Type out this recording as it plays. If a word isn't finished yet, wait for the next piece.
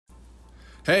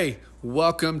Hey,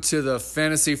 welcome to the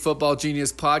Fantasy Football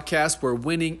Genius podcast, where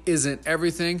winning isn't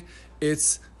everything,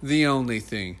 it's the only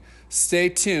thing. Stay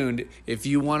tuned if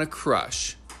you want to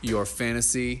crush your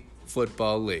fantasy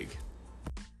football league.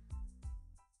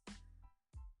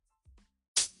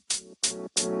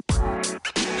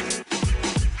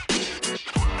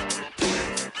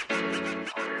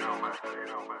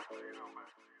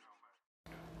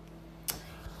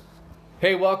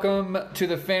 Hey, welcome to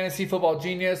the Fantasy Football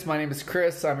Genius. My name is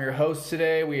Chris. I'm your host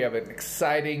today. We have an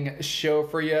exciting show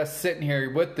for you. Sitting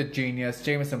here with the genius,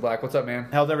 Jameson Black. What's up, man?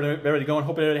 How's everybody going?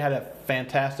 Hope everybody had a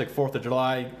fantastic 4th of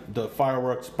July. The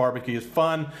fireworks barbecue is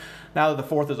fun. Now that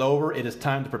the 4th is over, it is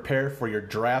time to prepare for your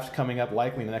drafts coming up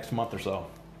likely in the next month or so.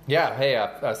 Yeah,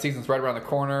 hey, season's right around the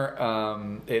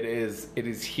corner. It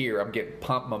is here. I'm getting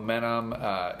pumped, momentum,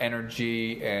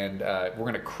 energy, and we're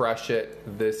going to crush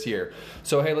it this year.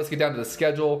 So, hey, let's get down to the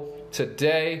schedule.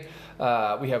 Today,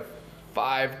 we have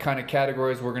 5 kind of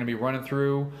categories we're going to be running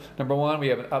through. Number 1, we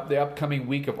have the upcoming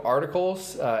week of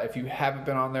articles. If you haven't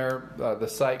been on there, the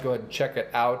site, go ahead and check it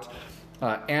out,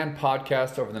 and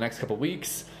podcast over the next couple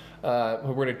weeks.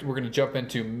 We're going to jump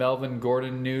into Melvin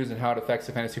Gordon news and how it affects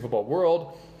the fantasy football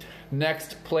world.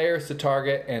 Next, players to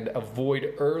target and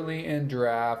avoid early in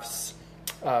drafts.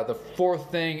 The 4th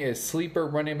thing is sleeper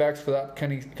running backs for the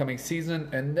upcoming season,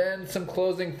 and then some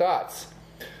closing thoughts.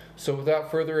 So without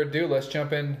further ado, let's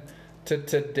jump in to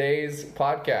today's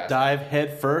podcast. Dive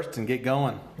head first and get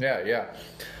going. Yeah.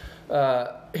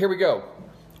 Here we go.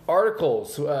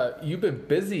 Articles. You've been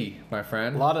busy, my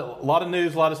friend. A lot of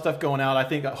news, a lot of stuff going out. I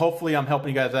think hopefully I'm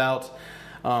helping you guys out.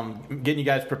 Getting you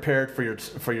guys prepared for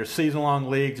your season-long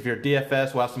leagues. If you're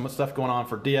DFS, we'll have some stuff going on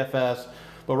for DFS.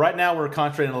 But right now we're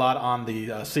concentrating a lot on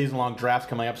the season-long drafts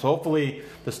coming up. So hopefully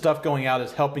the stuff going out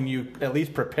is helping you at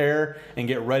least prepare and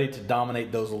get ready to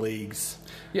dominate those leagues.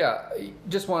 Yeah,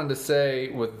 just wanted to say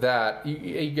with that,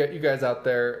 you guys out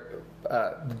there,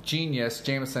 the genius,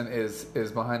 Jameson,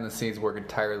 is behind the scenes working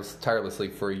tirelessly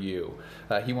for you.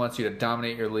 He wants you to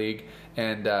dominate your league.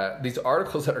 And these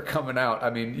articles that are coming out, I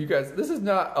mean, you guys, this is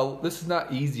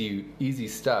not easy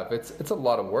stuff. It's a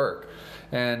lot of work,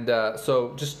 and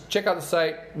so just check out the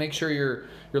site. Make sure you're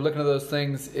looking at those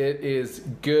things. It is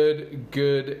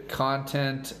good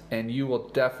content, and you will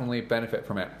definitely benefit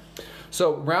from it.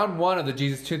 So round 1 of the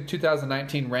Jesus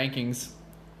 2019 rankings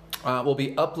will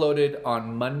be uploaded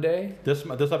on Monday. This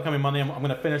upcoming Monday, I'm going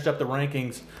to finish up the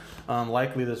rankings.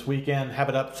 Likely this weekend, have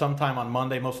it up sometime on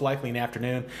Monday, most likely in the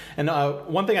afternoon. And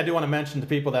one thing I do want to mention to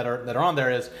people that are on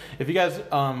there is, if you guys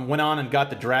went on and got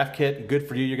the draft kit, good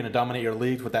for you. You're going to dominate your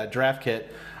leagues with that draft kit.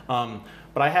 But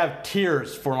I have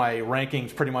tiers for my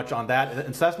rankings pretty much on that,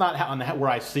 and so that's not where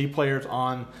I see players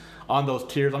on those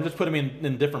tiers. I'm just putting them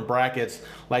in different brackets,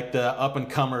 like the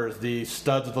up-and-comers, the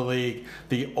studs of the league,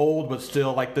 the old but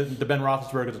still, like the Ben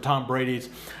Roethlisbergers, the Tom Brady's.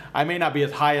 I may not be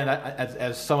as high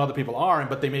as some other people are,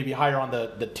 but they may be higher on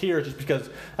the tiers, just because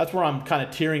that's where I'm kind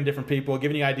of tiering different people,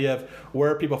 giving you an idea of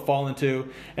where people fall into.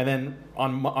 And then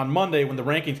on Monday, when the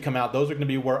rankings come out, those are going to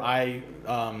be where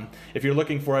if you're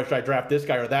looking for, should I draft this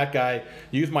guy or that guy,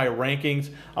 use my rankings.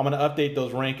 I'm going to update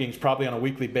those rankings probably on a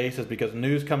weekly basis, because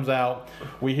news comes out.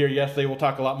 We hear yesterday, we'll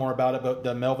talk a lot more about it, but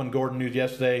the Melvin Gordon news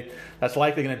yesterday, that's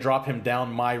likely going to drop him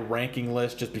down my ranking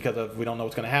list, just because we don't know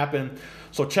what's going to happen.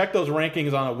 So check those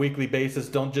rankings on a weekly basis.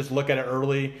 Don't just look at it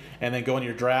early and then go into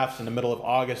your drafts in the middle of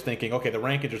August thinking, okay, the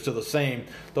rankings are still the same.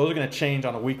 Those are going to change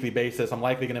on a weekly basis. I'm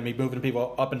likely going to be moving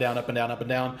people up and down, up and down, up and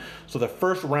down. So the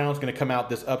first round is going to come out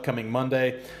this upcoming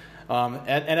Monday.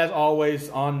 And as always,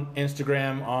 on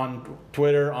Instagram, on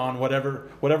Twitter, on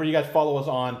whatever you guys follow us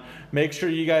on, make sure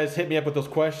you guys hit me up with those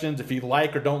questions. If you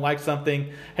like or don't like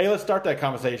something, hey, let's start that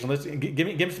conversation. Let's give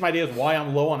me some ideas why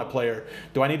I'm low on a player.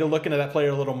 Do I need to look into that player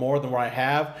a little more than where I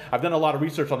have? I've done a lot of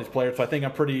research on these players, so I think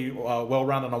I'm pretty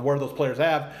well-rounded on where those players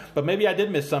have. But maybe I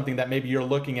did miss something that maybe you're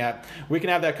looking at. We can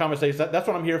have that conversation. That's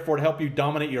what I'm here for, to help you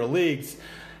dominate your leagues.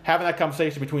 Having that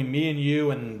conversation between me and you,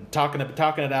 and talking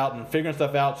it out and figuring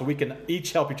stuff out, so we can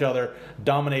each help each other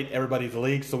dominate everybody's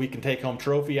league, so we can take home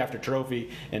trophy after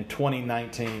trophy in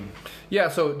 2019. Yeah,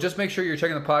 so just make sure you're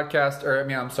checking the podcast,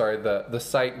 the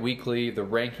site weekly. The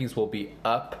rankings will be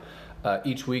up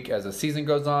each week as the season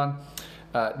goes on.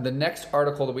 The next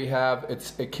article that we have,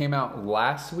 it came out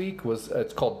last week,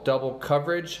 it's called Double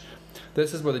Coverage.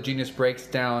 This is where the genius breaks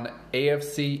down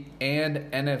AFC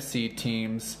and NFC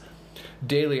teams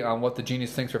daily on what the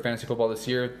genius thinks for fantasy football this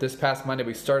year. This past Monday,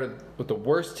 we started with the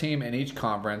worst team in each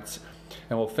conference,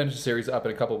 and we'll finish the series up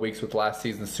in a couple of weeks with last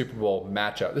season's Super Bowl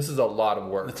matchup. This is a lot of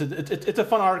work. It's a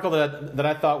fun article that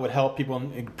I thought would help people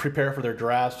prepare for their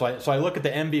draft. So I look at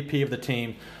the MVP of the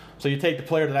team. So you take the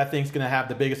player that I think is going to have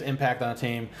the biggest impact on a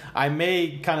team. I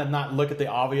may kind of not look at the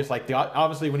obvious.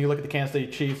 Obviously, when you look at the Kansas City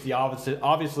Chiefs,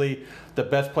 obviously the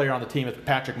best player on the team is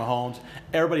Patrick Mahomes.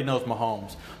 Everybody knows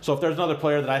Mahomes. So if there's another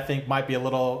player that I think might be a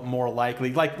little more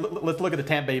likely, let's look at the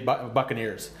Tampa Bay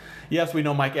Buccaneers. Yes, we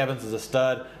know Mike Evans is a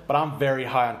stud, but I'm very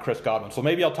high on Chris Godwin. So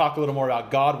maybe I'll talk a little more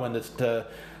about Godwin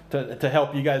to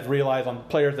help you guys realize on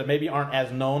players that maybe aren't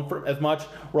as known for as much.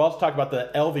 We're also talking about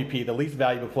the LVP, the least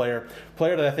valuable player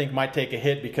that I think might take a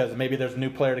hit because maybe there's a new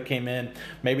player that came in,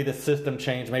 maybe the system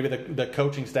changed, maybe the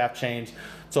coaching staff changed.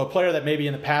 So a player that maybe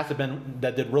in the past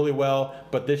that did really well,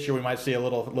 but this year we might see a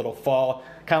little fall.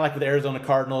 Kind of like with the Arizona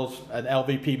Cardinals, an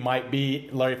LVP might be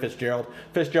Larry Fitzgerald.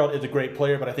 Fitzgerald is a great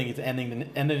player, but I think he's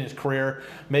ending his career.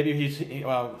 Maybe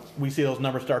we see those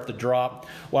numbers start to drop.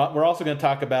 Well, we're also going to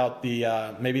talk about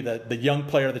maybe the young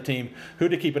player of the team, who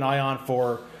to keep an eye on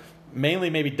for mainly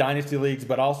maybe dynasty leagues,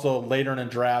 but also later in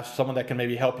drafts, someone that can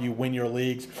maybe help you win your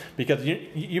leagues. Because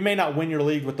you may not win your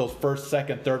league with those first,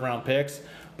 second, third round picks,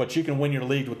 but you can win your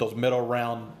league with those middle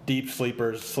round deep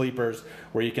sleepers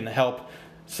where you can help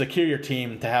secure your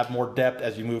team to have more depth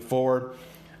as you move forward.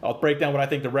 I'll break down what I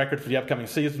think the record for the upcoming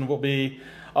season will be.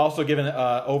 Also give an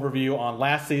overview on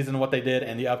last season, what they did,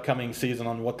 and the upcoming season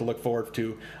on what to look forward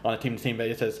to on a team-to-team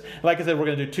basis. Like I said, we're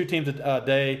going to do 2 teams a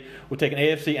day. We'll take an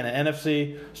AFC and an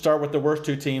NFC, start with the worst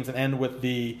 2 teams, and end with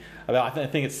I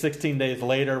think it's 16 days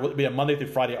later. It'll be a Monday through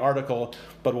Friday article,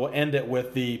 but we'll end it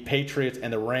with the Patriots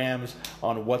and the Rams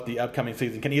on what the upcoming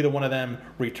season. Can either one of them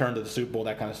return to the Super Bowl,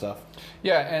 that kind of stuff?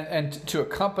 Yeah, and to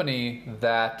accompany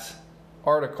that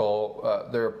article,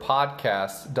 there are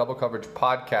podcasts, double coverage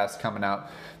podcasts coming out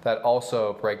that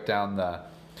also break down the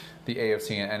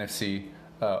AFC and NFC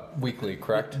weekly,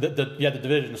 correct? The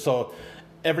division. So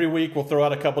every week we'll throw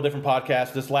out a couple different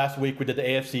podcasts. This last week we did the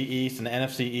AFC East and the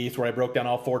NFC East, where I broke down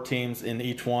all 4 teams in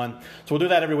each one. So we'll do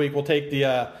that every week. We'll take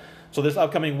so this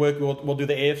upcoming week we'll do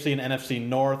the AFC and NFC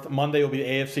North. Monday will be the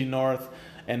AFC North.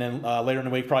 And then later in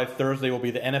the week, probably Thursday, will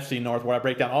be the NFC North, where I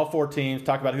break down all 4 teams,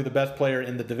 talk about who the best player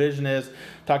in the division is,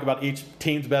 talk about each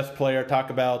team's best player,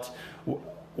 talk about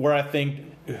where I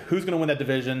think who's going to win that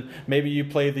division. Maybe you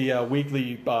play the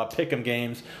weekly pick'em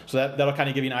games, so that'll kind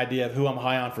of give you an idea of who I'm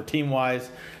high on for team-wise.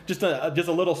 Just a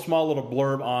small little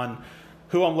blurb on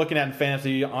who I'm looking at in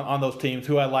fantasy on those teams,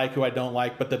 who I like, who I don't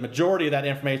like. But the majority of that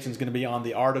information is going to be on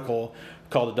the article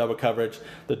called the Double Coverage.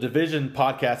 The division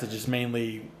podcast is just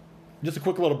mainly just a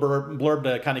quick little blurb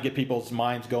to kind of get people's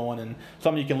minds going, and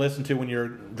something you can listen to when you're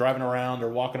driving around or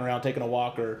walking around, taking a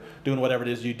walk, or doing whatever it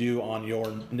is you do on your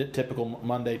typical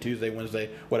Monday, Tuesday,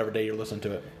 Wednesday, whatever day you're listening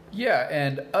to it. Yeah,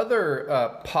 and other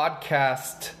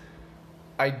podcast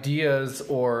ideas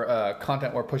or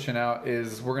content we're pushing out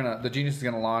is the Genius is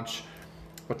gonna launch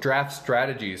with draft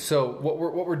strategies. So what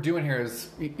we're doing here is,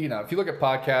 if you look at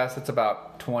podcasts, it's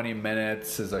about 20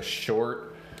 minutes is a short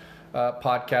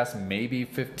podcast, maybe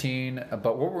 15,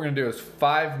 but what we're going to do is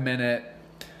 5-minute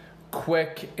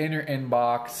quick in your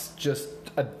inbox, just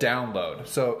a download.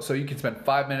 So you can spend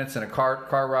 5 minutes in a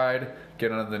car ride,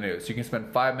 get onto the news. You can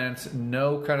spend 5 minutes,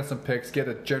 know kind of some picks, get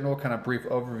a general kind of brief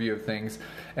overview of things,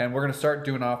 and we're going to start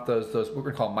doing off those what we're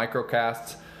going to call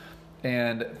microcasts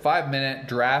and 5-minute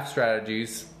draft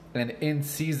strategies and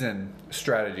in-season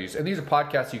strategies. And these are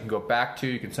podcasts you can go back to,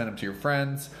 you can send them to your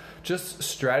friends. Just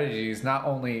strategies, not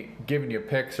only giving you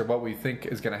picks or what we think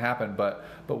is going to happen, but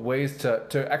ways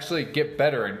to actually get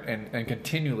better and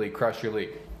continually crush your league.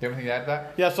 Do you have anything to add to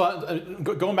that? Yeah, so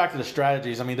going back to the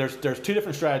strategies, I mean, there's 2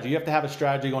 different strategies. You have to have a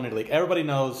strategy going into the league. Everybody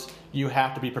knows you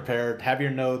have to be prepared, have your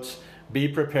notes, be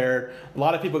prepared. A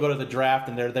lot of people go to the draft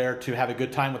and they're there to have a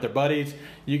good time with their buddies.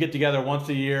 You get together once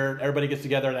a year, everybody gets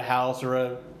together at a house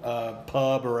or a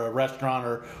pub or a restaurant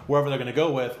or wherever they're going to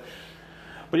go with.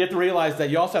 But you have to realize that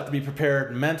you also have to be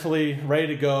prepared mentally, ready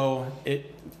to go.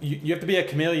 You have to be a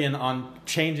chameleon on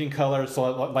changing colors.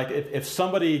 So, like, if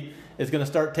somebody is going to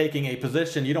start taking a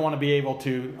position, you don't want to be able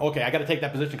to, okay, I got to take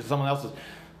that position because someone else is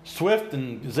swift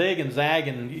and zig and zag,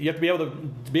 and you have to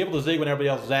be able to zig when everybody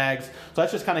else zags. So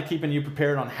that's just kind of keeping you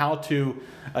prepared on how to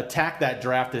attack that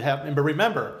draft. But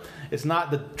remember, it's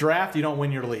not the draft. You don't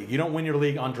win your league. You don't win your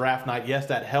league on draft night. Yes,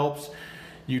 that helps.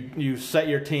 You set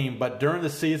your team, but during the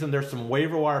season there's some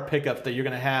waiver wire pickups that you're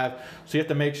going to have, so you have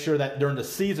to make sure that during the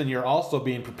season you're also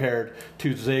being prepared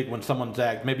to zig when someone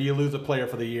zags. Maybe you lose a player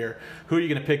for the year. Who are you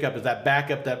going to pick up? Is that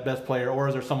backup that best player, or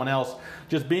is there someone else?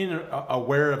 Just being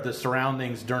aware of the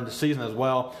surroundings during the season as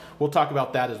well. We'll talk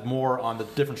about that as more on the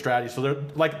different strategies. So there,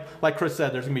 like Chris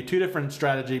said, there's going to be 2 different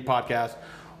strategy podcasts.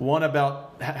 One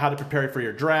about how to prepare for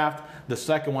your draft. The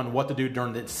second one, what to do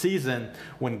during the season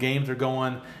when games are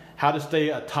going. how to stay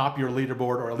atop your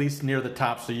leaderboard, or at least near the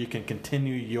top, so you can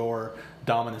continue your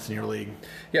dominance in your league.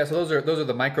 Yeah, so those are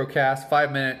the microcasts,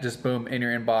 5 minute, just boom, in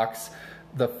your inbox.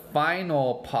 The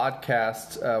final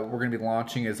podcast we're going to be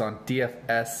launching is on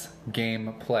DFS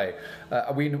gameplay.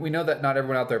 We know that not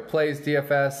everyone out there plays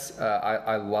DFS.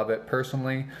 I love it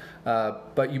personally.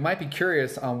 But you might be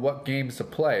curious on what games to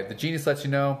play. The Genius lets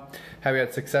you know how he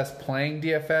had success playing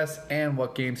DFS and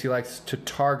what games he likes to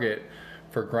target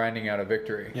for grinding out a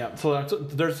victory. Yeah, so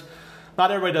there's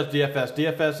not everybody does DFS.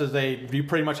 DFS is you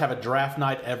pretty much have a draft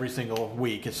night every single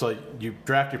week. It's so you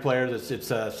draft your players. It's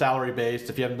salary based.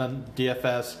 If you haven't done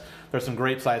DFS, there's some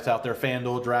great sites out there: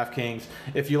 FanDuel, DraftKings.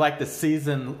 If you like the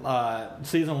season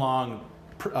long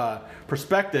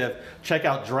perspective, check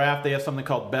out Draft. They have something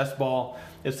called Best Ball.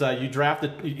 It's you draft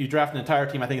an entire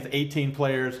team. I think it's 18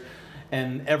 players.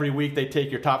 And every week they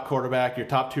take your top quarterback, your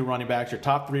top 2 running backs, your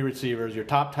top 3 receivers, your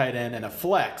top tight end, and a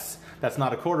flex that's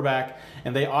not a quarterback,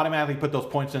 and they automatically put those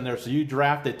points in there. So you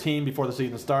draft a team before the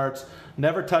season starts,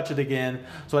 never touch it again.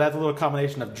 So it has a little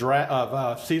combination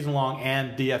of season long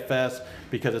and DFS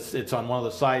because it's on one of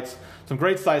the sites. Some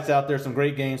great sites out there, some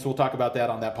great games. So we'll talk about that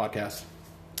on that podcast.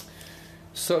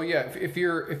 So yeah, if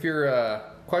your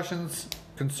questions,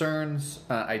 concerns,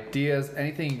 ideas,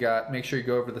 anything you got, make sure you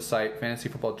go over to the site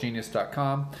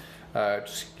fantasyfootballgenius.com.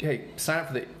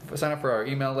 Sign up for our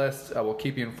email list. We'll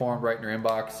keep you informed right in your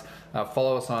inbox.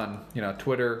 Follow us on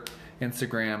Twitter,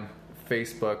 Instagram,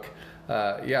 Facebook.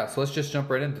 So let's just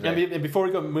jump right into that. And before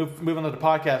we go move on to the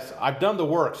podcast, I've done the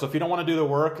work. So if you don't want to do the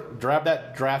work, grab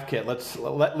that draft kit.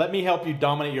 Let me help you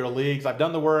dominate your leagues. I've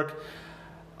done the work.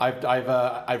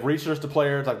 I've researched the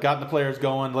players. I've gotten the players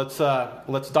going. Let's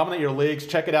dominate your leagues.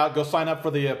 Check it out. Go sign up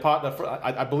for the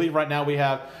I believe right now we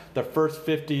have the first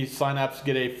 50 signups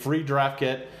get a free draft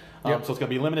kit. So it's going to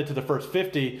be limited to the first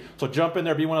 50. So jump in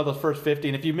there, be one of those first 50.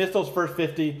 And if you miss those first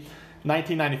 50,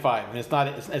 $19.95,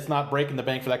 and it's not breaking the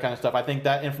bank for that kind of stuff. I think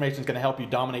that information is going to help you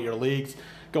dominate your leagues.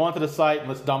 Go onto the site and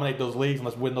let's dominate those leagues and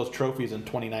let's win those trophies in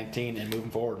 2019 and moving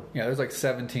forward. Yeah, there's like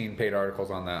 17 paid articles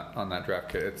on that draft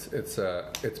kit.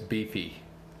 It's beefy,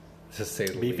 to say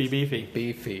the least.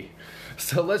 Beefy.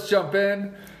 So let's jump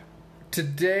in.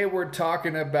 Today we're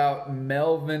talking about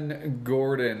Melvin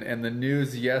Gordon and the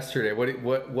news yesterday.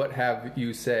 What have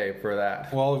you say for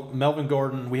that? Well, Melvin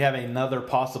Gordon, we have another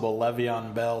possible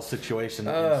Le'Veon Bell situation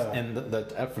for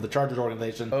the Chargers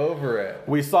organization. Over it.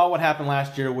 We saw what happened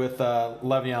last year with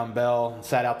Le'Veon Bell.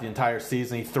 Sat out the entire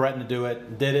season. He threatened to do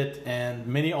it, did it, and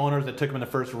many owners that took him in the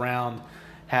first round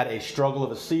had a struggle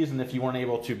of a season if you weren't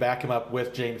able to back him up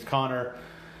with James Conner.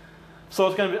 So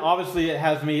it's going to be, obviously it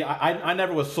has me, I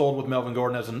never was sold with Melvin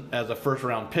Gordon as a first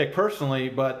round pick personally,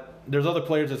 but there's other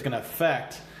players it's going to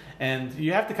affect. And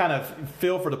you have to kind of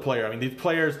feel for the player. I mean, these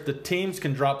players, the teams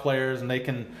can drop players and they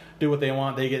can do what they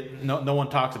want. They get no one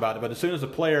talks about it. But as soon as a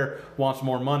player wants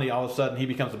more money, all of a sudden he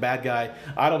becomes a bad guy.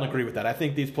 I don't agree with that. I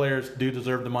think these players do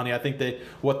deserve the money. I think they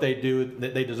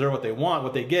deserve what they want,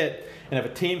 what they get. And if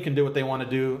a team can do what they want to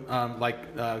do,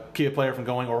 keep a player from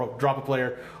going or drop a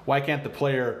player, why can't the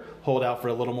player hold out for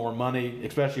a little more money,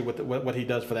 especially with what he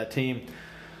does for that team?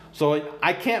 So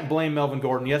I can't blame Melvin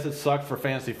Gordon. Yes, it sucked for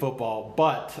fantasy football,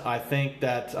 but I think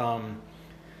that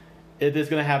it is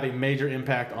going to have a major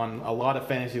impact on a lot of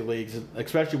fantasy leagues,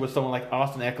 especially with someone like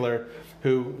Austin Eckler,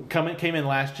 who came in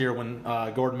last year when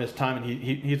Gordon missed time, and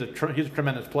he's a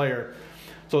tremendous player.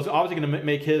 So it's obviously going to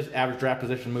make his average draft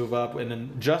position move up. And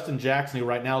then Justin Jackson, who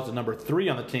right now is the number 3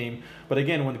 on the team. But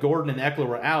again, when Gordon and Eckler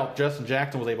were out, Justin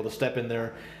Jackson was able to step in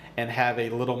there and have a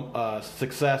little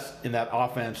success in that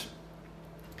offense.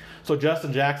 So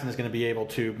Justin Jackson is going to be able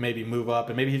to maybe move up,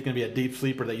 and maybe he's going to be a deep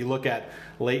sleeper that you look at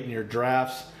late in your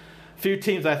drafts. Few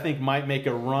teams I think might make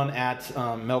a run at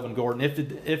Melvin Gordon if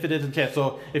it isn't chance.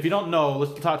 So if you don't know,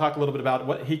 let's talk a little bit about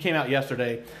what he came out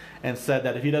yesterday and said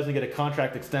that if he doesn't get a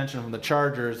contract extension from the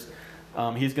Chargers,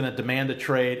 he's going to demand a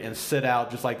trade and sit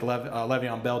out just like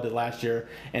Le'Veon Bell did last year.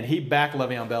 And he backed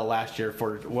Le'Veon Bell last year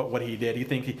for what he did.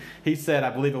 He said,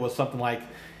 I believe it was something like,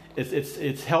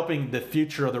 it's helping the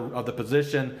future of the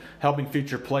position, helping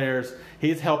future players.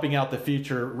 He's helping out the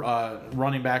future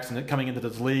running backs and coming into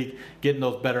this league, getting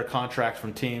those better contracts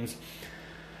from teams.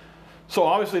 So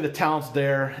obviously the talent's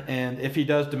there, and if he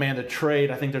does demand a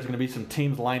trade, I think there's going to be some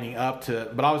teams lining up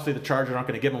but obviously the Chargers aren't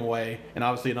going to give him away, and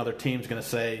obviously another team's going to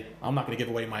say, I'm not going to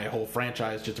give away my whole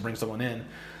franchise just to bring someone in.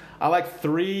 I like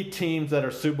 3 teams that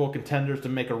are Super Bowl contenders to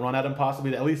make a run at him,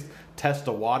 possibly to at least test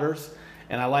the waters.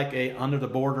 And I like a under the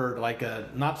border, like a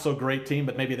not so great team,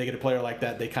 but maybe they get a player like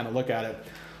that, they kind of look at it.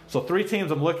 So 3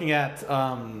 teams I'm looking at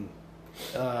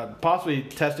possibly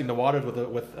testing the waters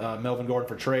with Melvin Gordon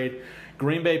for trade.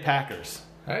 Green Bay Packers.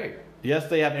 Hey. Yes,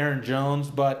 they have Aaron Jones,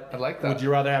 but I like that. Would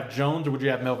you rather have Jones or would you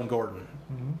have Melvin Gordon?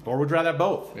 Mm-hmm. Or would you rather have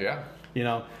both? Yeah. You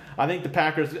know, I think the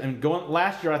Packers, and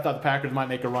last year I thought the Packers might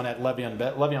make a run at Le'Veon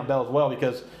Bell as well,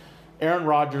 because Aaron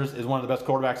Rodgers is one of the best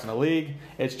quarterbacks in the league.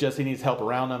 It's just he needs help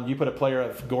around him. You put a player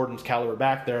of Gordon's caliber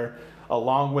back there,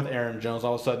 along with Aaron Jones,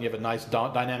 all of a sudden you have a nice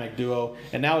dynamic duo.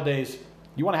 And nowadays,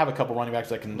 you want to have a couple running backs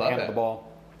that can handle the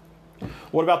ball.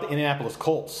 What about the Indianapolis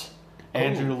Colts?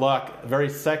 Andrew Luck, very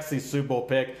sexy Super Bowl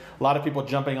pick. A lot of people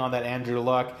jumping on that Andrew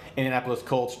Luck, Indianapolis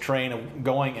Colts train of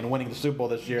going and winning the Super Bowl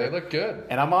this year. They look good.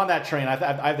 And I'm on that train. I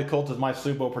have the Colts as my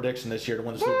Super Bowl prediction this year to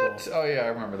win the Super Bowl. Oh, yeah, I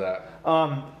remember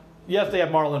that. Yes, they have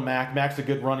Marlon Mack. Mack's a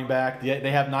good running back.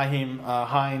 They have Nyheim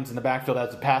Hines in the backfield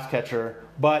as a pass catcher,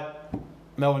 but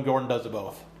Melvin Gordon does it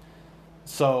both.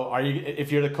 So,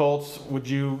 if you're the Colts, would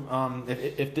you,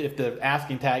 if the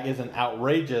asking tag isn't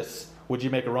outrageous, would you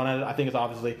make a run at it?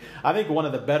 I think one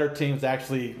of the better teams to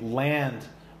actually land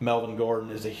Melvin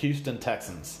Gordon is the Houston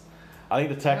Texans. I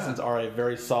think the Texans are a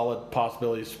very solid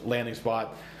possibility landing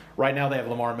spot. Right now they have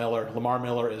Lamar Miller. Lamar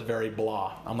Miller is very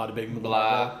blah. I'm not a big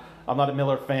I'm not a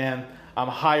Miller fan. I'm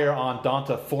higher on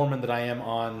Donta Foreman than I am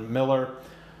on Miller.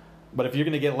 But if you're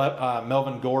going to get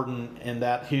Melvin Gordon in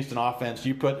that Houston offense,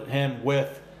 you put him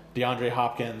with DeAndre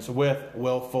Hopkins, with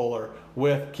Will Fuller,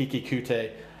 with Kiki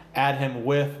Kute. Add him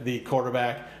with the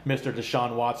quarterback, Mr.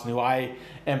 Deshaun Watson, who I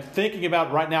am thinking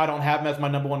about right now. I don't have him as my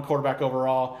number one quarterback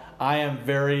overall. I am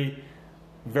very,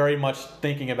 very much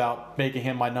thinking about making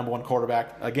him my number one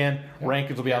quarterback. Again,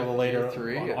 rankings will be out a little later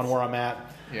on where I'm at.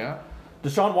 Yeah.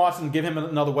 Deshaun Watson, give him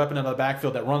another weapon in the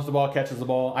backfield that runs the ball, catches the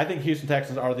ball. I think Houston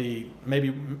Texans are the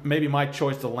maybe my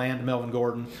choice to land Melvin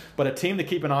Gordon. But a team to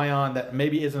keep an eye on that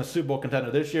maybe isn't a Super Bowl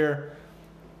contender this year,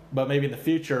 but maybe in the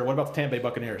future. What about the Tampa Bay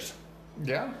Buccaneers?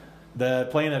 Yeah.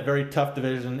 Playing a very tough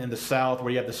division in the South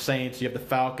where you have the Saints, you have the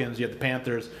Falcons, you have the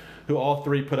Panthers, who all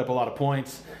three put up a lot of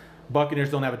points. Buccaneers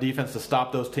don't have a defense to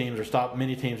stop those teams or stop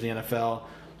many teams in the NFL.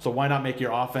 So why not make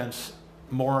your offense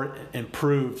more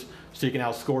improved so you can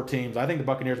outscore teams? I think the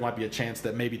Buccaneers might be a chance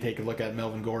that maybe take a look at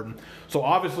Melvin Gordon. So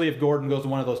obviously if Gordon goes to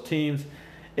one of those teams,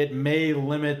 it may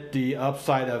limit the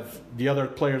upside of the other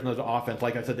players in the offense.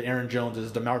 Like I said, the Aaron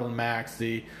Joneses, the Marlon Macks,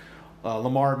 the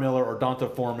Lamar Miller or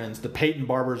Donta Foreman's, the Peyton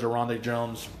Barbers or Rondé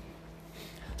Jones.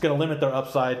 It's going to limit their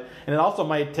upside, and it also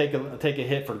might take a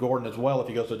hit for Gordon as well if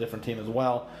he goes to a different team as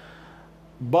well.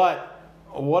 But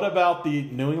what about the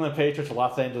New England Patriots or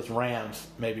Los Angeles Rams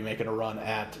maybe making a run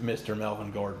at Mr.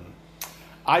 Melvin Gordon?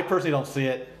 I personally don't see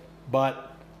it,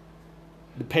 but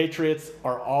the Patriots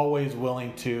are always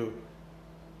willing to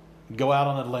go out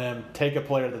on a limb, take a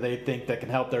player that they think that can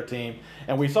help their team.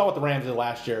 And we saw what the Rams did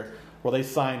last year, where they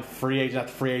signed free agent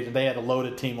after free agent. They had a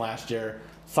loaded team last year,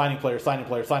 signing players.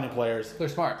 They're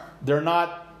smart. They're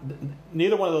not.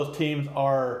 Neither one of those teams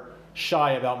are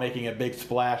shy about making a big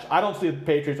splash. I don't see the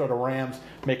Patriots or the Rams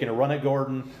making a run at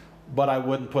Gordon, but I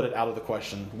wouldn't put it out of the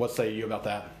question. What say you about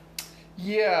that?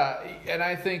 Yeah, and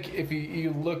I think if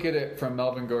you look at it from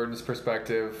Melvin Gordon's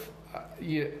perspective,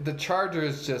 the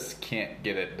Chargers just can't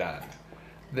get it done.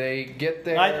 They get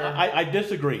there. I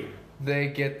disagree. They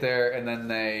get there and then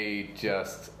they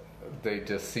just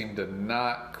seem to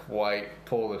not quite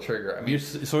pull the trigger. I mean,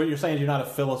 so what you're saying you're not a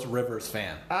Phyllis Rivers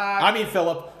fan? I mean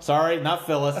Phillip. Sorry, not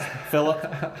Phyllis. Phillip.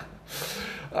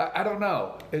 I don't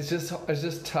know. It's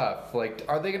just tough. Like,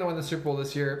 are they going to win the Super Bowl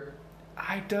this year?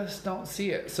 I just don't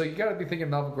see it. So you got to be thinking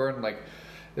Melvin Gordon. Like,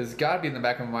 there's got to be in the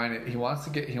back of my mind. He wants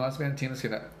to be on a team that's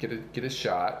going to get a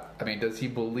shot. I mean, does he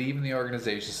believe in the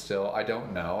organization still? I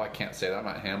don't know. I can't say that. I'm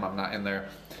not him. I'm not in there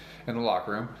in the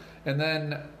locker room. And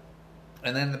then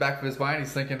in the back of his mind,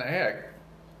 he's thinking, hey,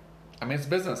 I mean, it's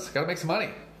business. Got to make some money.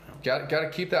 Got to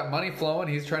keep that money flowing.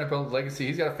 He's trying to build a legacy.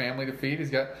 He's got a family to feed.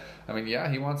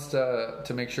 He wants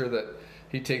to make sure that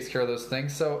he takes care of those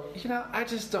things. So, I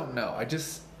just don't know.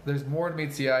 There's more to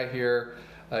meet the eye here.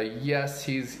 Yes,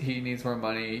 he needs more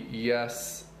money.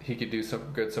 Yes, he could do some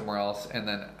good somewhere else. And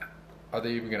then, are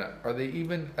they even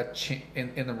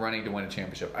in the running to win a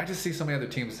championship? I just see so many other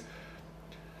teams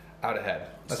out ahead.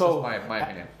 That's just my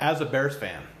opinion. As a Bears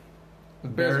fan, the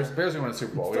Bears will win a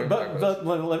Super Bowl. But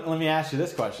let me ask you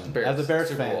this question. As a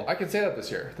Bears fan, Bowl. I can say that this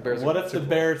year. The Bears. What if the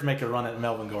Bears make a run at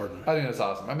Melvin Gordon? I think that's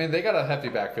awesome. I mean, they got a hefty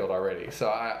backfield already.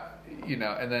 So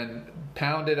and then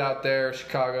pounded out there,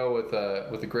 Chicago with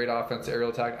a great offense, aerial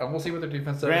attack. And we'll see what their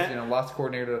defense does. Lost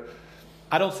coordinator.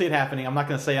 I don't see it happening. I'm not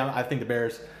going to say I think the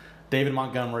Bears. David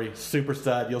Montgomery, super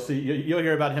stud. You'll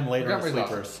hear about him later in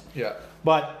Sleepers. Awesome. Yeah,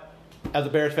 but. As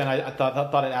a Bears fan, I thought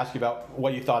I'd ask you about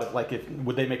what you thought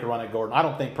would they make a run at Gordon? I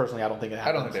don't think it happens. I don't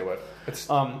think they would. It's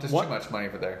just too much money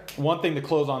for there. One thing to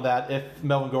close on that, if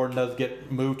Melvin Gordon does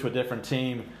get moved to a different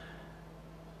team,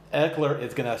 Eckler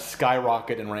is going to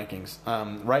skyrocket in rankings.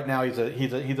 Right now, he's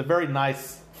a very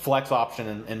nice flex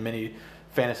option in many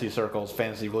fantasy circles,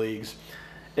 fantasy leagues.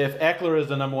 If Eckler is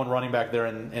the number one running back there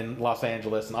in Los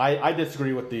Angeles, and I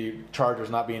disagree with the Chargers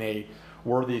not being a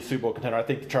worthy Super Bowl contender. I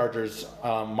think the Chargers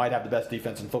might have the best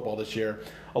defense in football this year,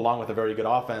 along with a very good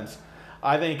offense.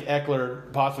 I think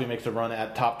Eckler possibly makes a run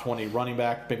at top 20 running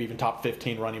back, maybe even top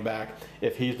 15 running back,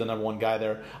 if he's the number one guy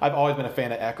there. I've always been a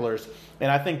fan of Eckler's, and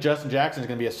I think Justin Jackson is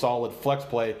going to be a solid flex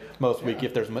play most week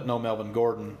if there's no Melvin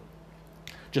Gordon.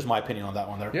 Just my opinion on that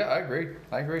one there. Yeah, I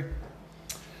agree.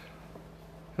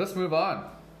 Let's move on.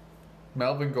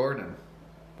 Melvin Gordon.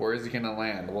 Where is he going to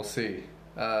land? We'll see.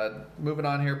 Moving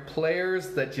on here,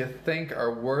 players that you think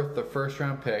are worth the first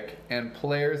round pick and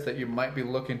players that you might be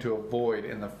looking to avoid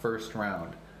in the first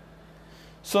round.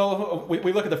 So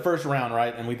we look at the first round,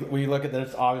 right? And we look at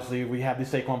this. Obviously, we have the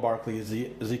Saquon Barkley's,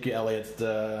 the Ezekiel Elliott's,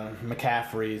 the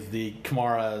McCaffrey's, the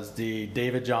Kamara's, the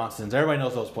David Johnsons. Everybody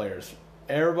knows those players.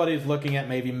 Everybody's looking at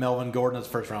maybe Melvin Gordon as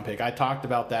first round pick. I talked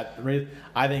about that.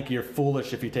 I think you're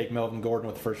foolish if you take Melvin Gordon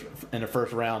in the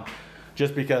first round.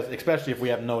 Just because, especially if we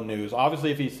have no news.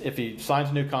 Obviously, if he signs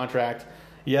a new contract,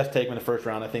 yes, take him in the first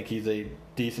round. I think he's a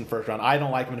decent first round. I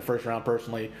don't like him in the first round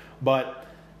personally, but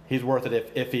he's worth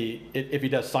it if he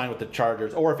does sign with the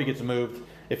Chargers or if he gets moved.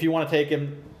 If you want to take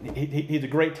him, he's a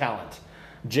great talent.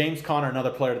 James Conner,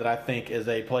 another player that I think is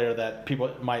a player that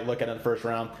people might look at in the first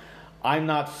round. I'm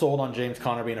not sold on James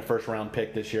Conner being a first round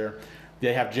pick this year.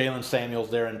 They have Jalen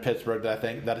Samuels there in Pittsburgh that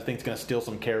I think is going to steal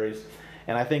some carries,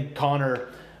 and I think Conner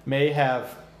may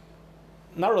have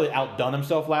not really outdone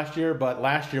himself last year, but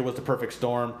last year was the perfect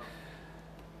storm.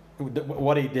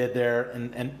 What he did there,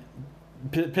 and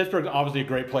Pittsburgh obviously a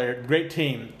great player, great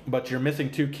team, but you're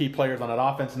missing two key players on that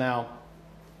offense now.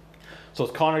 So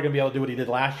is Conner going to be able to do what he did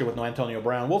last year with no Antonio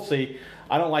Brown? We'll see.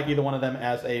 I don't like either one of them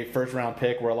as a first-round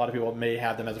pick, where a lot of people may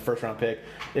have them as a first-round pick.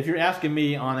 If you're asking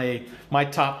me on my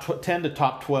top 10 to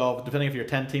top 12, depending if you're a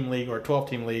 10-team league or a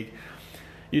 12-team league,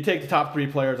 you take the top three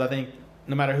players. I think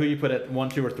no matter who you put at 1,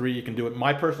 2, or 3, you can do it.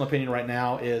 My personal opinion right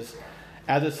now is,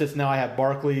 as it sits now, I have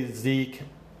Barkley, Zeke,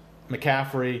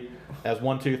 McCaffrey as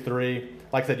 1, 2, 3.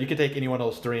 Like I said, you could take any one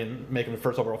of those three and make them the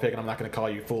first overall pick, and I'm not going to call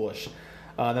you foolish.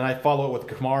 Then I follow it with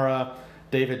Kamara,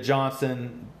 David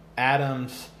Johnson,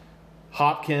 Adams,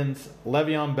 Hopkins,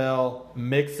 Le'Veon Bell,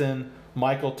 Mixon,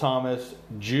 Michael Thomas,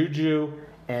 Juju,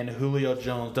 and Julio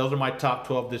Jones. Those are my top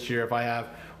 12 this year if I have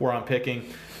where I'm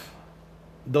picking.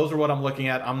 Those are what I'm looking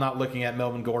at. I'm not looking at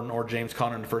Melvin Gordon or James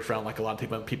Conner in the first round like a lot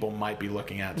of people might be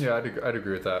looking at. Yeah, I'd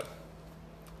agree with that.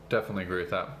 Definitely agree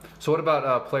with that. So what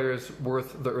about players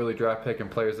worth the early draft pick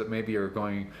and players that maybe are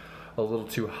going a little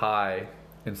too high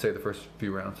in, say, the first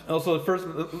few rounds? Also,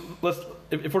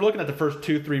 if we're looking at the first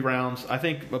 2-3 rounds, I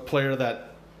think a player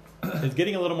that is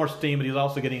getting a little more steam, but he's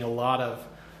also getting a lot of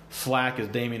slack is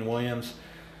Damian Williams.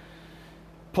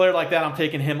 Player like that, I'm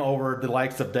taking him over the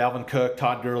likes of Dalvin Cook,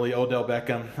 Todd Gurley, Odell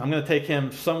Beckham. I'm going to take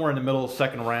him somewhere in the middle of the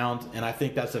second round, and I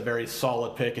think that's a very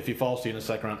solid pick if he falls to you in the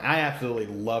second round. I absolutely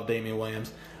love Damian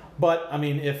Williams. But, I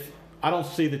mean, if I don't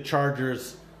see the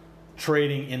Chargers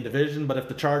trading in division, but if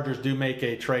the Chargers do make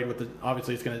a trade with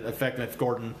obviously it's going to affect them if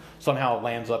Gordon somehow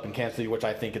lands up in Kansas City, which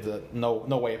I think is no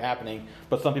way of happening,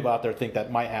 but some people out there think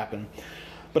that might happen.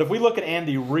 But if we look at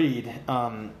Andy Reid,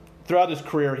 throughout his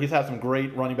career, he's had some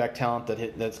great running back talent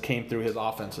that's came through his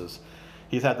offenses.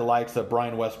 He's had the likes of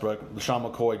Brian Westbrook,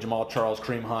 LaShawn McCoy, Jamal Charles,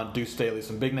 Kareem Hunt, Deuce Staley,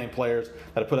 some big-name players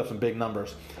that have put up some big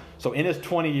numbers. So in his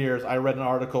 20 years, I read an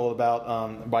article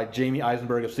about by Jamie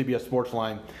Eisenberg of CBS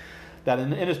Sportsline that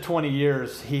in his 20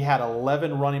 years, he had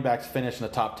 11 running backs finish in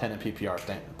the top 10 in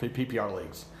PPR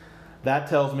leagues. That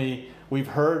tells me we've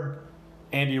heard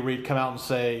Andy Reid come out and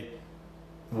say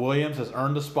Williams has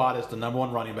earned the spot as the number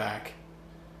one running back.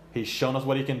 He's shown us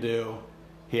what he can do.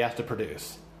 He has to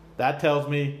produce. That tells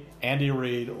me Andy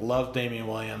Reid loves Damian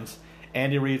Williams.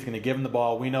 Andy Reid's going to give him the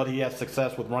ball. We know that he has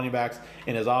success with running backs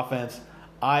in his offense.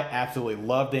 I absolutely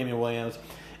love Damian Williams.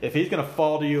 If he's going to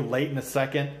fall to you late in the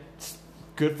second,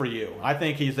 good for you. I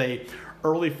think he's a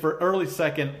early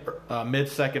second,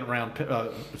 mid-second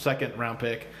round, second round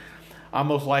pick. I'm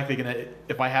most likely going to,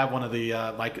 if I have one of the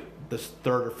like this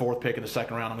third or fourth pick in the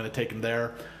second round, I'm going to take him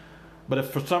there. But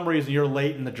if for some reason you're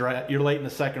late in the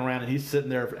second round, and he's sitting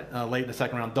there late in the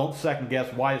second round, don't second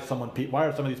guess why are some of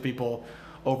these people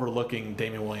overlooking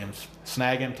Damian Williams.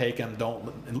 Snag him, take him.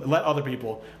 Don't let other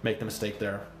people make the mistake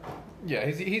there. Yeah,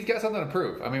 he's got something to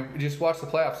prove. I mean, just watch the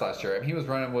playoffs last year. I mean, he was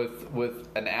running with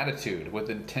an attitude, with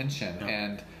intention,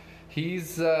 and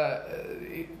he's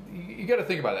you got to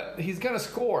think about that. He's going to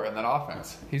score in that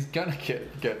offense. He's going to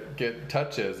get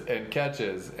touches and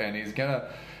catches, and he's going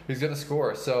to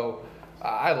score. So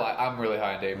I'm really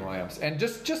high on Damien Williams, and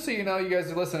just so you know, you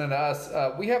guys are listening to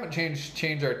us. We haven't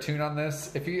changed our tune on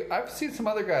this. I've seen some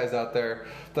other guys out there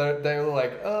that they're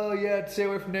like, oh yeah, stay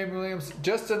away from Damien Williams.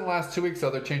 Just in the last 2 weeks, though,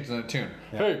 they're changing the tune.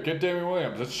 Yeah. Hey, get Damien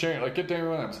Williams. Let's change. Like, get Damien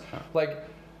Williams. Like,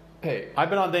 hey, I've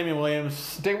been on Damien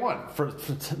Williams day one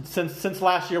since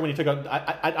last year when he took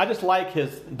I just like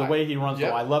the way he runs the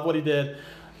ball. I love what he did.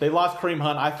 They lost Kareem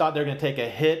Hunt. I thought they were going to take a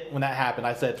hit when that happened.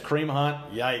 I said, Kareem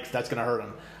Hunt, yikes, that's going to hurt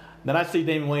him. Then I see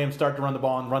Damien Williams start to run the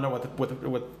ball and run it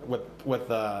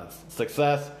with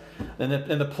success. And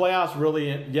in the playoffs,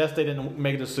 really, yes, they didn't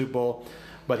make it to the Super Bowl,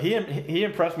 but he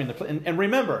impressed me. And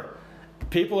remember,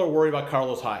 people are worried about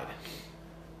Carlos Hyde.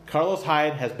 Carlos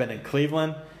Hyde has been in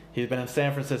Cleveland. He's been in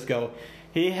San Francisco.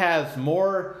 He has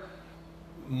more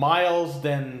miles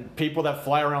than people that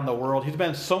fly around the world. He's been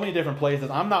in so many different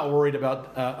places. I'm not worried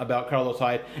about Carlos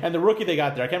Hyde. And the rookie they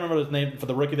got there, I can't remember his name for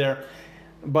the rookie there.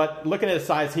 But looking at his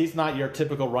size, he's not your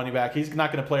typical running back. He's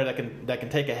not going to play that can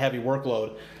take a heavy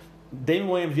workload. Damien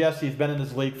Williams, yes, he's been in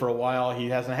this league for a while. He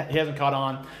hasn't caught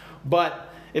on.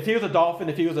 But if he was a Dolphin,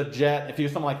 if he was a Jet, if he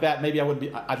was something like that, maybe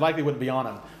I likely wouldn't be on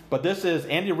him. But this is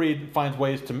Andy Reid finds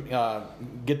ways to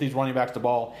get these running backs the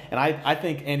ball, and I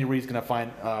think Andy Reid's going to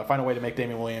find a way to make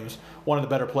Damien Williams one of the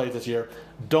better plays this year.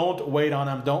 Don't wait on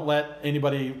him. Don't let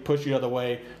anybody push you the other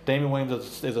way. Damien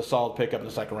Williams is a solid pickup in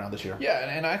the second round this year. Yeah,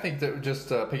 and I think that just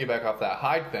to piggyback off that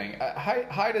Hyde thing,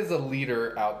 Hyde is a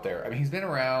leader out there. I mean, he's been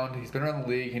around the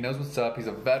league. He knows what's up. He's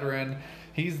a veteran.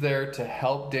 He's there to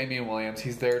help Damien Williams.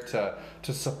 He's there to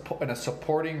support in a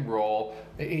supporting role.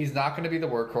 He's not going to be the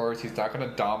workhorse. He's not going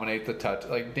to dominate the touch.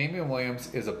 Like Damien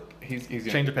Williams is he's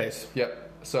change of pace. Yep.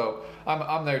 So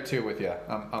I'm there too with you.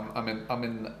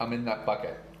 I'm in that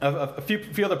bucket. A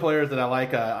few other players that I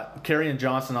like. Kerryon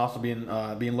Johnson also being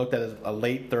looked at as a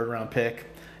late third round pick.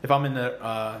 If I'm in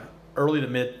the early to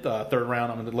mid third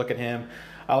round, I'm going to look at him.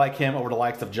 I like him over the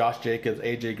likes of Josh Jacobs,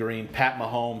 AJ Green, Pat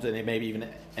Mahomes, and maybe even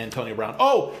Antonio Brown.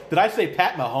 Oh, did I say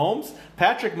Pat Mahomes?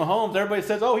 Patrick Mahomes. Everybody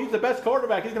says, oh, he's the best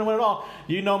quarterback. He's going to win it all.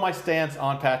 You know my stance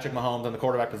on Patrick Mahomes and the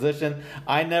quarterback position.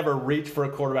 I never reach for a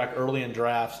quarterback early in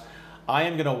drafts. I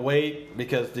am going to wait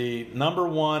because the number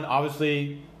one,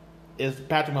 obviously, is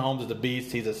Patrick Mahomes is a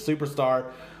beast. He's a superstar.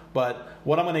 But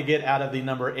what I'm going to get out of the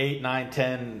number 8, 9,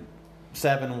 10,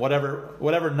 7,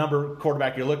 whatever number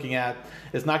quarterback you're looking at,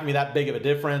 it's not going to be that big of a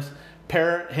difference.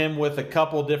 Pair him with a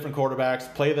couple different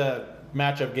quarterbacks, play the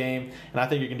matchup game, and I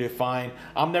think you can do fine.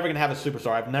 I'm never going to have a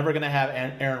superstar. I'm never going to have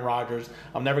Aaron Rodgers.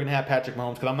 I'm never going to have Patrick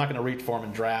Mahomes because I'm not going to reach for him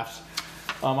in drafts.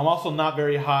 I'm also not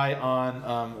very high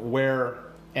on where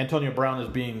Antonio Brown is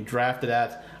being drafted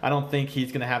at. I don't think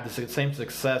he's going to have the same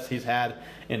success he's had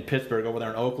in Pittsburgh over there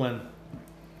in Oakland.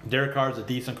 Derek Carr is a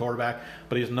decent quarterback,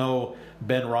 but he's no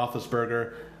Ben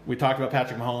Roethlisberger. We talked about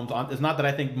Patrick Mahomes. It's not that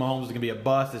I think Mahomes is going to be a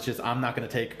bust. It's just I'm not going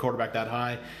to take a quarterback that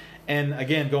high. And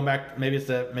again, going back, maybe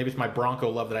it's my Bronco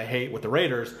love that I hate with the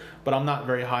Raiders, but I'm not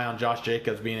very high on Josh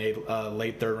Jacobs being a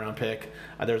late third round pick.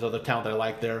 There's other talent that I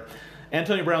like there.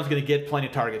 Antonio Brown's going to get plenty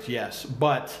of targets, yes,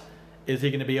 but is he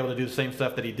going to be able to do the same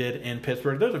stuff that he did in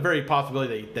Pittsburgh? There's a very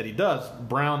possibility that he does.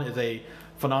 Brown is a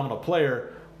phenomenal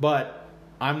player, but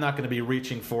I'm not going to be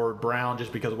reaching for Brown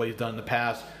just because of what he's done in the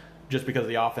past, just because of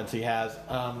the offense he has.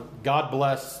 God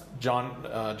bless John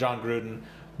Gruden,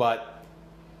 but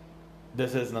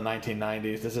this isn't the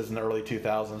 1990s. This isn't the early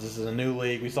 2000s. This is a new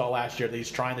league. We saw last year that he's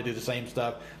trying to do the same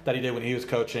stuff that he did when he was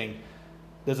coaching.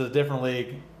 This is a different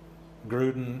league.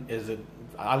 Gruden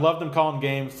I loved him calling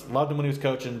games, loved him when he was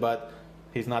coaching, but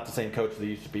he's not the same coach that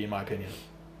he used to be, in my opinion.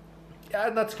 Yeah,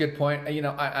 that's a good point. You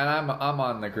know, I'm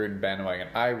on the Gruden bandwagon.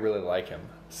 I really like him,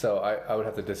 so I would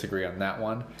have to disagree on that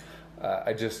one.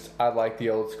 I like the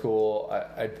old school.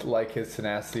 I like his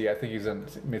tenacity. I think he's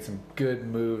made some good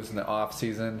moves in the off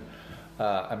season.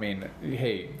 I mean,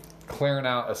 hey, clearing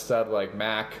out a stud like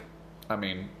Mac. I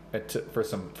mean, for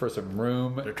some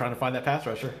room. They're trying to find that pass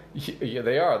rusher. Yeah,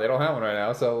 they are. They don't have one right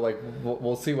now, so like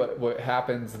we'll see what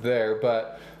happens there.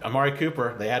 But Amari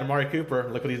Cooper, they had Amari Cooper.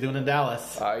 Look what he's doing in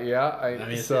Dallas. I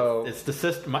mean, it's the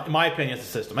system. My opinion is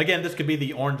the system. Again, this could be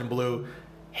the orange and blue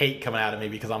hate coming out of me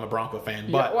because I'm a Bronco fan.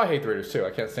 But I hate the Raiders too.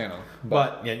 I can't stand them.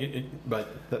 But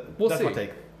we'll that's see. my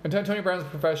take. And Tony Brown's a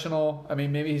professional. I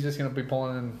mean, maybe he's just going to be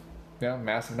pulling in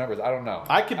massive numbers. I don't know.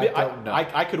 I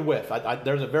could whiff.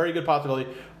 There's a very good possibility.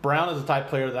 Brown is the type of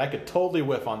player that I could totally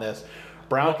whiff on this.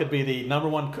 Brown could be the number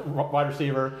one wide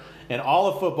receiver in all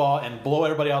of football and blow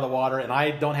everybody out of the water, and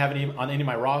I don't have any on any of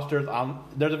my rosters.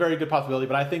 There's a very good possibility,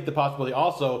 but I think the possibility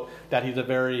also that he's a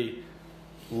very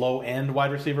low-end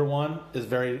wide receiver 1 is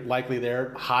very likely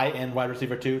there. High-end wide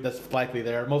receiver 2, that's likely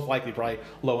there. Most likely probably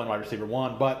low-end wide receiver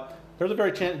 1, but there's a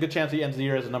very good chance he ends the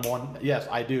year as a number one. Yes,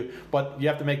 I do. But you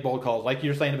have to make bold calls, like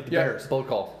you're saying with the Bears. Bold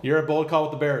call. You're a bold call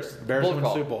with the Bears. The Bears Bold win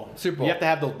call. Super Bowl. Super Bowl. You have to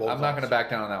have those bold calls. I'm not going to back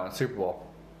down on that one. Super Bowl.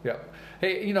 Yep.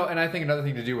 Hey, and I think another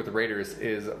thing to do with the Raiders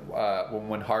is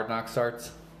when Hard Knocks starts,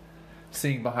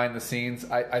 seeing behind the scenes,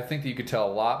 I think that you could tell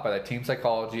a lot by the team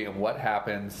psychology and what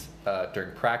happens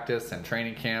during practice and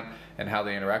training camp and how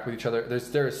they interact with each other.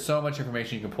 There is so much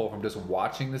information you can pull from just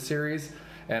watching the series.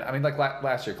 And I mean, like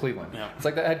last year, Cleveland. Yeah. It's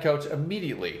like the head coach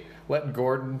immediately letting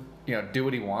Gordon, do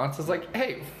what he wants. It's like,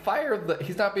 hey,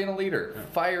 he's not being a leader. Yeah.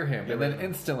 Fire him. Yeah, and then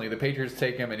instantly the Patriots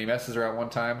take him and he messes around one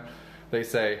time. They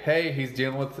say, hey, he's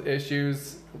dealing with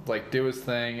issues, like do his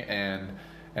thing, and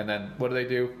then what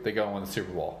do? They go and win the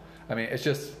Super Bowl. I mean, it's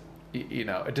just,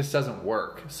 it just doesn't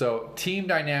work. So team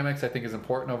dynamics, I think, is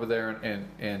important over there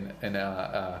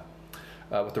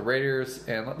with the Raiders,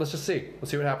 and let's just see.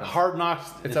 Let's see what happens. Hard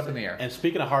Knocks. It's up in the air. And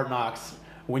speaking of Hard Knocks,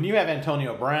 when you have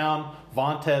Antonio Brown,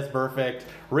 Vontaze Burfict,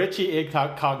 Richie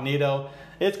Incognito,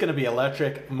 it's going to be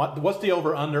electric. What's the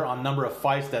over-under on number of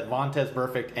fights that Vontaze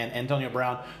Burfict and Antonio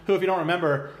Brown, who, if you don't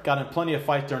remember, got in plenty of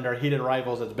fights during their heated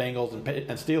rivals as Bengals and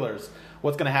Steelers?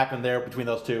 What's going to happen there between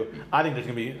those two? I think there's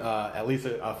going to be at least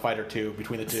a fight or two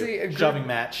between the two. Shoving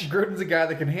match. Gruden's a guy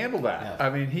that can handle that. Yeah. I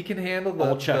mean, he can handle the...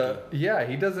 Old Chucky.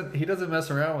 He doesn't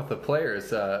mess around with the players.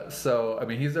 So, I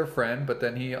mean, he's their friend, but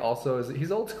then he also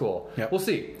he's old school. Yep. We'll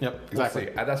see. Yep, exactly.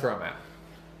 We'll see. That's where I'm at.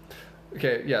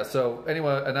 Okay, yeah, so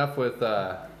anyway, enough with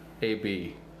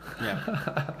AB.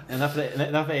 Yeah. enough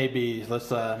of AB. Let's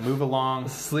move along.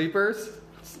 Sleepers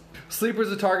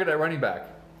a target at running back,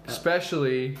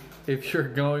 especially if you're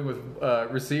going with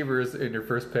receivers in your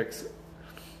first picks.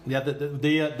 Yeah,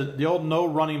 the old no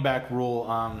running back rule.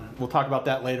 We'll talk about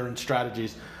that later in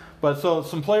strategies. But so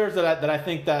some players that I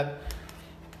think that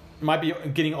might be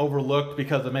getting overlooked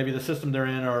because of maybe the system they're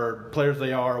in or players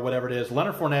they are or whatever it is.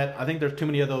 Leonard Fournette, I think there's too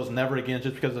many of those never again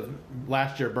just because of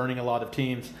last year burning a lot of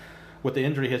teams with the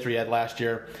injury history he had last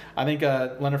year. I think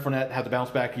Leonard Fournette has a bounce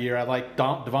back year. I like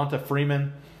Devonta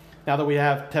Freeman. Now that we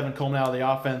have Tevin Coleman out of the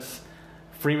offense,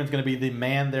 Freeman's going to be the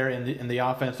man there in the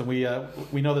offense, and we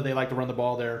know that they like to run the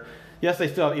ball there. Yes, they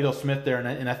still have Ito Smith there,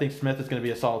 and I think Smith is going to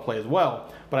be a solid play as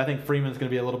well. But I think Freeman's going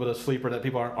to be a little bit of a sleeper that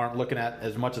people aren't looking at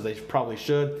as much as they probably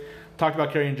should. Talked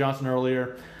about Kerryon Johnson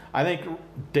earlier. I think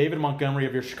David Montgomery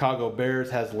of your Chicago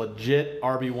Bears has legit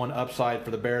RB1 upside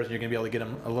for the Bears, and you're going to be able to get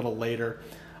him a little later.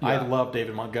 Yeah. I love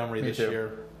David Montgomery this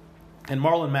year. And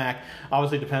Marlon Mack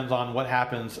obviously depends on what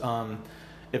happens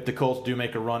if the Colts do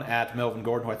make a run at Melvin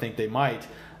Gordon, who I think they might.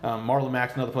 Marlon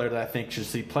Mack's another player that I think should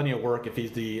see plenty of work if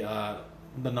he's the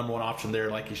number one option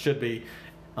there like he should be.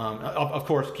 Of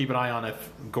course, keep an eye on if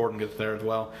Gordon gets there as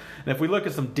well. And if we look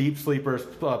at some deep sleepers,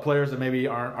 players that maybe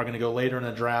are going to go later in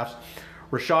the drafts,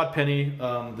 Rashad Penny,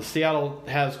 the Seattle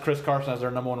has Chris Carson as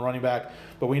their number one running back,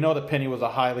 but we know that Penny was a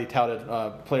highly touted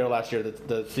player last year that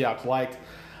the Seahawks liked.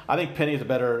 I think Penny is a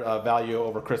better value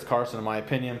over Chris Carson in my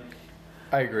opinion.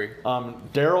 I agree.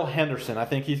 Darrell Henderson, I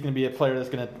think he's going to be a player that's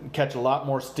going to catch a lot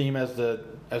more steam as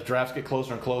drafts get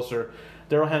closer and closer.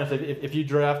 Darrell Henderson, if you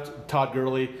draft Todd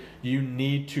Gurley, you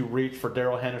need to reach for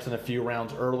Darrell Henderson a few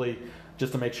rounds early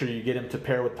just to make sure you get him to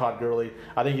pair with Todd Gurley.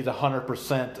 I think he's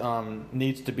 100%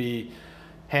 needs to be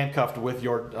handcuffed with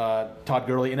your Todd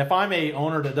Gurley. And if I'm a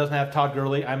owner that doesn't have Todd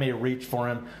Gurley, I may reach for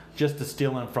him just to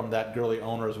steal him from that Gurley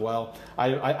owner as well.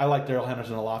 I like Darrell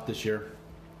Henderson a lot this year.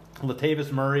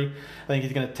 Latavius Murray, I think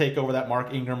he's going to take over that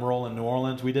Mark Ingram role in New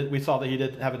Orleans. We saw that he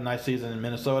did have a nice season in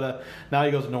Minnesota. Now he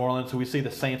goes to New Orleans, so we see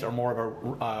the Saints are more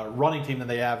of a running team than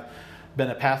they have been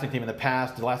a passing team in the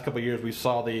past. The last couple of years, we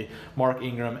saw the Mark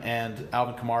Ingram and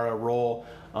Alvin Kamara role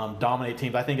dominate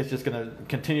teams. I think it's just going to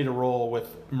continue to roll with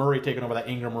Murray taking over that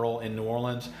Ingram role in New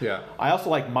Orleans. Yeah. I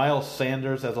also like Miles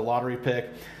Sanders as a lottery pick.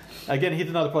 Again, he's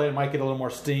another player that might get a little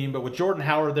more steam, but with Jordan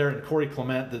Howard there and Corey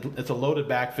Clement, it's a loaded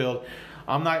backfield.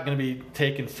 I'm not going to be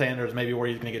taking Sanders maybe where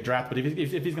he's going to get drafted, but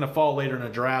if he's going to fall later in the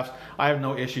drafts, I have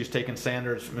no issues taking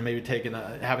Sanders and maybe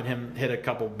having him hit a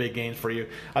couple big games for you.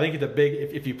 I think it's a big,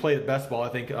 if you play the best ball, I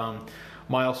think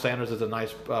Miles Sanders is a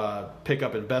nice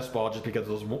pickup in best ball just because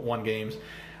of those one games.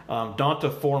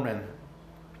 Donta Foreman,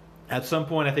 at some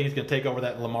point, I think he's going to take over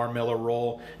that Lamar Miller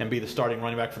role and be the starting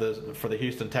running back for the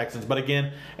Houston Texans. But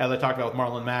again, as I talked about with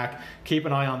Marlon Mack, keep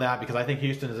an eye on that because I think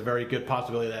Houston is a very good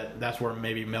possibility that's where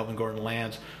maybe Melvin Gordon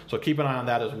lands. So keep an eye on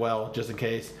that as well, just in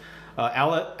case.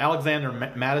 Alexander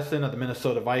Madison of the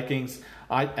Minnesota Vikings.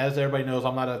 As everybody knows,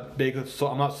 I'm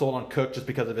not sold on Cook just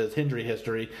because of his injury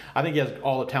history. I think he has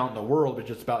all the talent in the world, but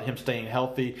just about him staying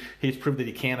healthy. He's proved that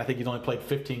he can. I think he's only played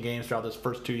 15 games throughout his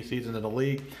first 2 seasons in the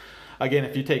league. Again,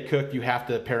 if you take Cook, you have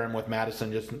to pair him with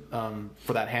Madison just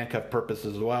for that handcuff purpose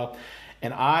as well.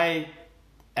 And I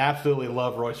absolutely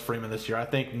love Royce Freeman this year. I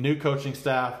think new coaching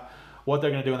staff, what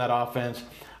they're going to do in that offense.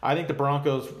 I think the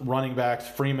Broncos running backs,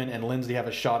 Freeman and Lindsey, have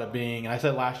a shot at being, and I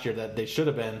said last year that they should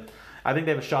have been, I think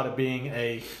they have a shot at being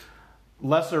a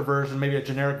lesser version, maybe a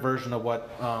generic version of what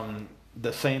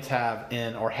the Saints have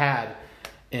had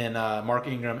in Mark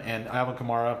Ingram and Alvin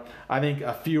Kamara. I think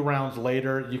a few rounds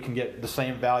later, you can get the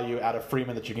same value out of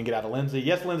Freeman that you can get out of Lindsey.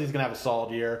 Yes, Lindsey's going to have a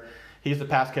solid year. He's the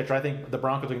pass catcher. I think the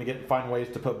Broncos are going to find ways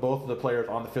to put both of the players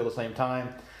on the field at the same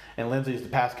time. And Lindsey's the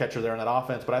pass catcher there in that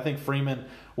offense. But I think Freeman,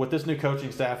 with this new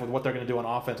coaching staff, with what they're going to do on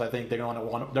offense, I think they're going to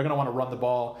want to run the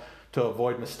ball to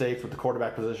avoid mistakes with the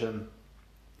quarterback position.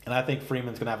 And I think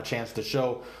Freeman's going to have a chance to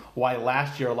show why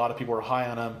last year a lot of people were high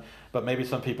on him, but maybe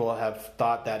some people have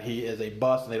thought that he is a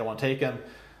bust and they don't want to take him.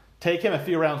 Take him a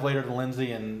few rounds later than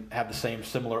Lindsey and have the same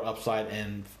similar upside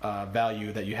and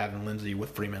value that you have in Lindsey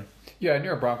with Freeman. Yeah, and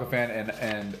you're a Bronco fan,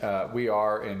 and we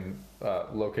are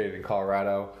located in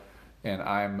Colorado, and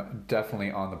I'm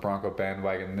definitely on the Bronco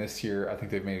bandwagon this year. I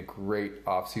think they've made great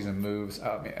offseason moves.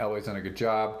 Elway's done a good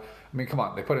job. I mean, come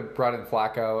on, they brought in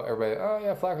Flacco. Everybody, oh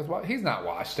yeah, Flacco's he's not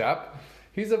washed up.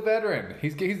 He's a veteran.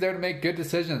 He's there to make good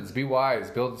decisions, be wise,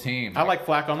 build a team. I like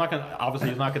Flacco. Obviously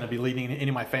he's not going to be leading any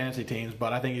of my fantasy teams,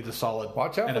 but I think he's a solid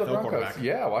watch out NFL for the Broncos. Quarterback.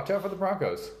 Yeah, watch out for the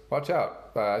Broncos. Watch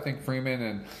out. I think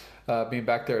Freeman and being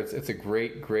back there, it's a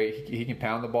great. He can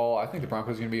pound the ball. I think the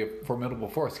Broncos are going to be a formidable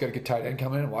force. Got to get tight end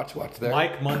coming in and watch there.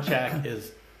 Mike Munchak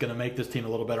is going to make this team a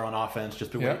little better on offense,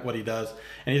 just through what he does.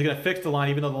 And he's going to fix the line,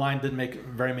 even though the line didn't make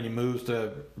very many moves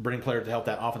to bring players to help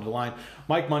that offensive line.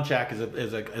 Mike Munchak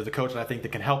is a coach that I think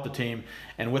that can help the team.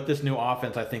 And with this new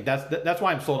offense, I think that's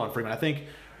why I'm sold on Freeman. I think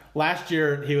last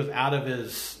year he was out of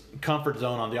his comfort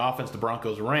zone on the offense the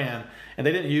Broncos ran, and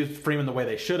they didn't use Freeman the way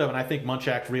they should have. And I think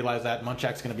Munchak realized that.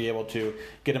 Munchak's going to be able to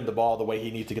get him the ball the way he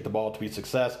needs to get the ball to be a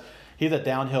success. He's a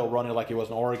downhill runner like he was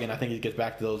in Oregon. I think he gets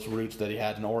back to those roots that he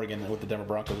had in Oregon with the Denver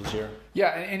Broncos this year. Yeah,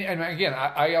 and again,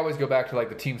 I always go back to like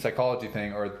the team psychology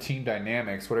thing or team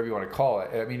dynamics, whatever you want to call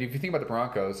it. I mean, if you think about the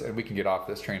Broncos, and we can get off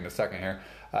this train in a second here,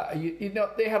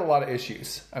 they had a lot of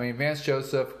issues. I mean, Vance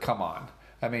Joseph, come on.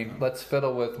 I mean, let's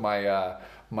fiddle with my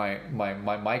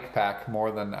mic pack more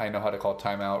than I know how to call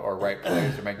timeout or write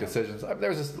plays or make decisions.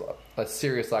 There's just a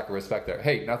serious lack of respect there.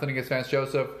 Hey, nothing against Vance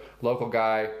Joseph, local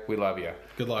guy, we love you.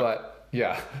 Good luck. But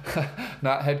yeah,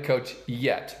 not head coach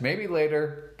yet. Maybe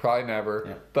later, probably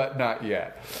never, but not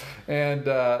yet. And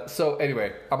so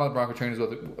anyway, I'm on the Bronco train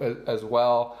as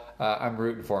well. I'm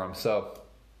rooting for him. So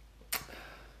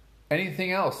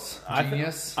anything else,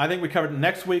 Genius? I think we covered.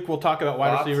 Next week we'll talk about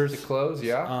wide receivers. To close,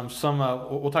 yeah.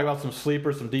 We'll talk about some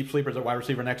sleepers, some deep sleepers at wide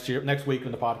receiver next week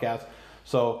in the podcast.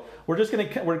 So we're just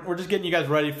getting you guys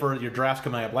ready for your drafts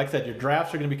coming up. Like I said, your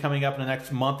drafts are going to be coming up in the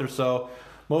next month or so.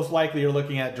 Most likely you're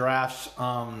looking at drafts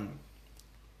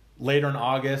later in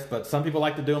August, but some people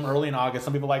like to do them early in August.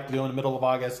 Some people like to do them in the middle of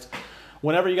August.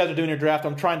 Whenever you guys are doing your draft,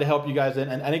 I'm trying to help you guys in.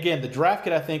 And again, the draft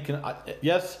kit, I think,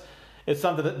 yes, it's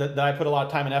something that I put a lot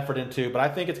of time and effort into, but I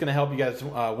think it's going to help you guys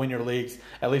win your leagues,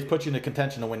 at least put you in the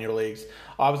contention to win your leagues.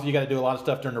 Obviously, you got to do a lot of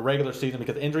stuff during the regular season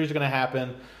because injuries are going to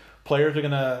happen. Players are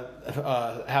going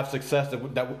to have success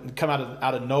that come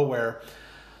out of nowhere.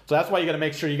 So that's why you got to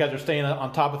make sure you guys are staying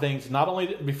on top of things, not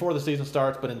only before the season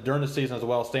starts, but during the season as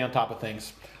well. Stay on top of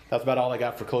things. That's about all I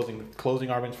got for closing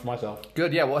arguments for myself.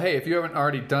 Good. Yeah. Well, hey, if you haven't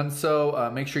already done so,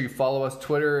 make sure you follow us.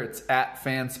 Twitter, it's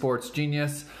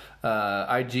 @FanSportsGenius.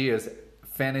 IG is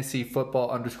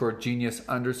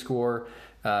fantasyfootball_genius_.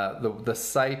 The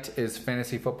site is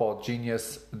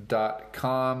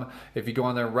fantasyfootballgenius.com. If you go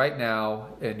on there right now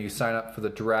and you sign up for the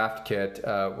draft kit,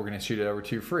 we're going to shoot it over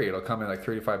to you free. It'll come in like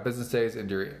 3 to 5 business days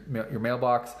into your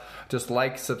mailbox. Just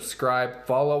like, subscribe,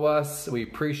 follow us. We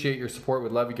appreciate your support. We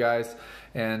love you guys.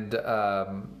 And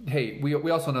hey,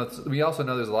 we also know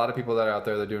there's a lot of people that are out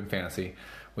there that are doing fantasy.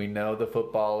 We know the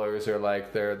footballers are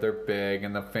like they're big,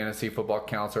 and the fantasy football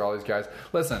counts are all these guys.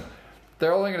 Listen,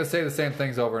 they're only going to say the same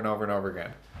things over and over and over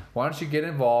again. Why don't you get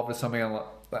involved with something on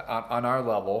our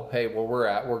level? Hey, where we're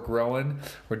at, we're growing,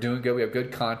 we're doing good, we have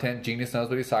good content. Genius knows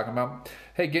what he's talking about.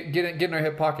 Hey, get in our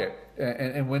hip pocket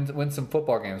and win some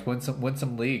football games, win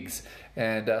some leagues,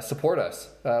 and support us.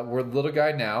 We're a little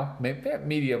guy now,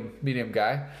 maybe medium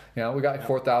guy. You know, we got like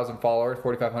 4,000 followers,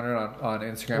 4,500 on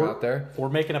Instagram out there. We're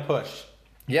making a push.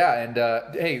 Yeah, and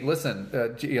hey, listen,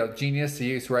 Genius,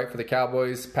 he's right for the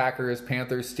Cowboys, Packers,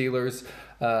 Panthers, Steelers.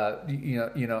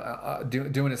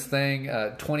 Doing his thing.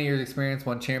 20 years experience,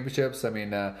 won championships. I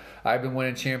mean, I've been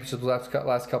winning championships last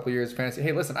couple of years fantasy.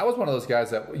 Hey, listen, I was one of those guys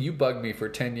that you bugged me for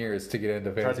 10 years to get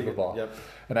into fantasy football. Yep.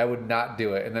 and I would not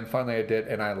do it. And then finally I did,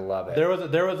 and I love it. There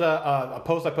was a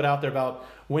post I put out there about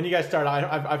when you guys started.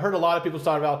 I've heard a lot of people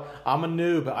talk about, I'm a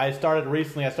noob. I started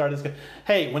recently. I started this.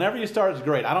 Hey, whenever you start is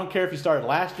great. I don't care if you started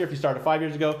last year, if you started 5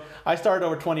 years ago. I started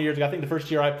over 20 years ago. I think the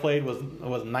first year I played was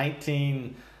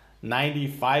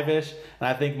 1995-ish, and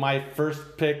I think my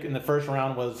first pick in the first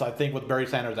round was, I think, with Barry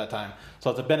Sanders at that time.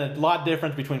 So it's been a lot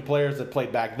different between players that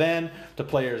played back then to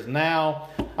players now.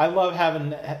 I love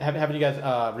having you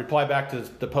guys reply back to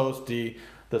the post, the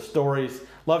stories.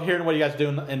 Love hearing what you guys do,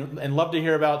 and love to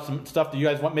hear about some stuff that you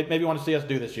guys maybe want to see us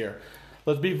do this year.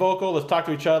 Let's be vocal. Let's talk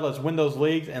to each other. Let's win those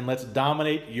leagues, and let's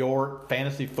dominate your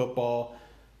fantasy football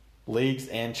leagues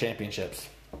and championships.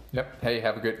 Yep. Hey,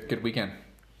 have a good weekend.